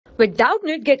With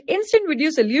Doubtnut, get instant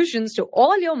video solutions to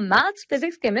all your maths,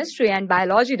 physics, chemistry, and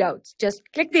biology doubts. Just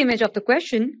click the image of the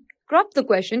question, crop the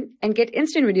question, and get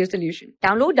instant video solution.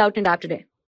 Download Doubtnut app today.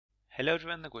 Hello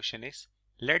everyone, the question is,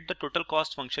 let the total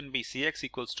cost function be cx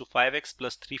equals to 5x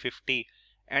plus 350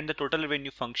 and the total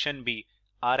revenue function be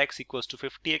rx equals to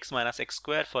 50x minus x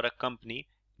square for a company.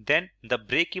 Then the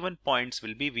break-even points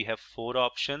will be, we have four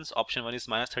options. Option 1 is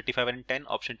minus 35 and 10,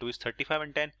 option 2 is 35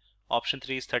 and 10, option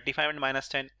 3 is 35 and minus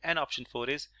 10, and option 4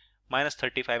 is minus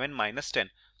 35 and minus 10.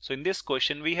 So in this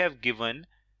question we have given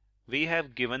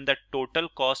the total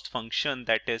cost function,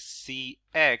 that is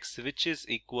cx, which is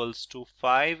equals to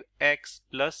 5x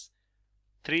plus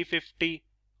 350.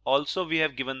 Also we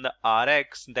have given the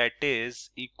rx, that is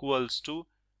equals to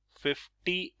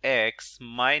 50x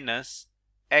minus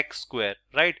x square,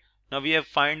 right? Now we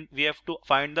have to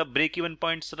find the break-even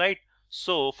points, right?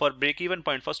 So for break-even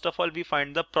point, first of all we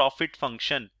find the profit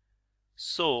function.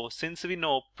 So since we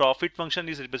know profit function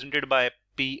is represented by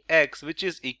px, which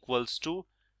is equals to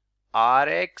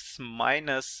rx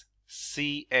minus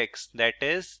cx, that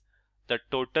is the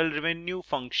total revenue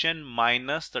function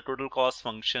minus the total cost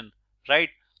function,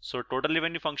 right? So total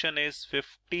revenue function is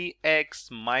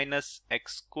 50x minus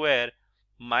x square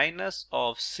minus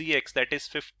of cx, that is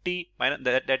 50 minus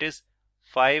that is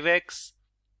 5x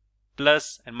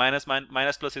plus, and minus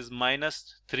plus is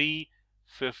minus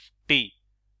 350,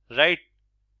 right?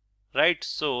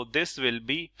 So this will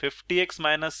be 50x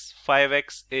minus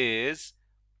 5x is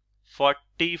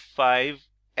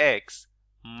 45x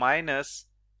minus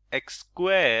x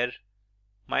square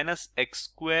minus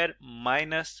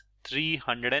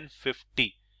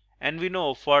 350. And we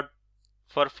know for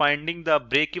finding the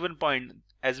break-even point,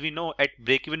 as we know at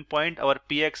break-even point our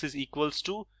px is equals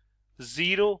to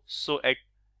 0, so at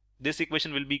this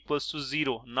equation will be equals to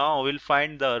 0. Now we'll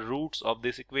find the roots of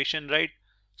this equation, right?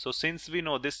 So since we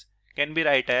know this can be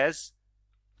write as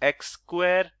x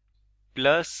square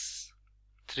plus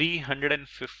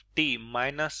 350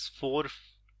 minus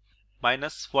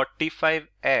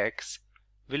 45x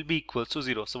will be equals to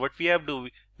 0. So what we have do,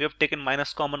 we have taken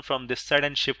minus common from this side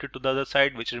and shifted to the other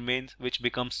side, which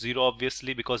becomes 0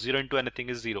 obviously, because 0 into anything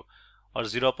is 0, or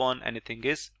 0 upon anything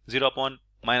is 0 upon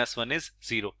minus 1 is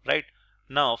 0, right?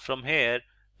 Now from here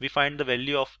we find the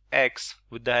value of x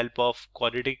with the help of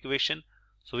quadratic equation.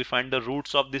 So we find the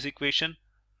roots of this equation.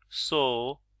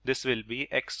 So this will be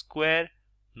x square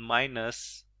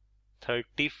minus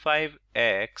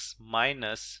 35x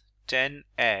minus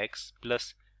 10x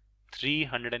plus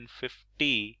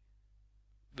 350,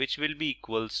 which will be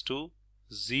equals to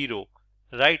 0,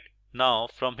 right? Now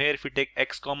from here if we take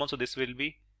x common, so this will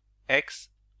be x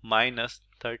minus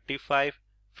 35.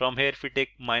 From here if we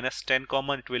take minus 10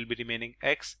 common, it will be remaining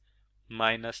x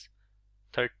minus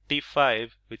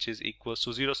 35, which is equals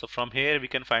to 0. So from here we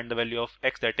can find the value of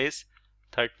x, that is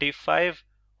 35,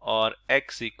 or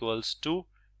x equals to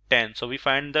 10. So we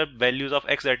find the values of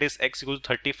x, that is x equals to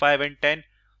 35 and 10.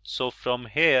 So from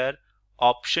here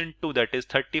option 2, that is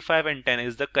 35 and 10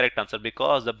 is the correct answer,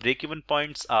 because the break-even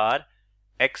points are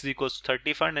x equals to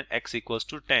 35 and x equals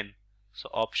to 10. So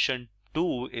option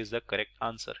 2 is the correct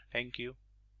answer. Thank you.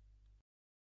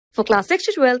 For class 6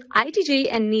 to 12, IIT JEE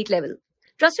and NEET level.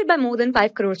 Trusted by more than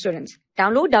 5 crore students.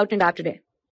 Download Doubtnut app today.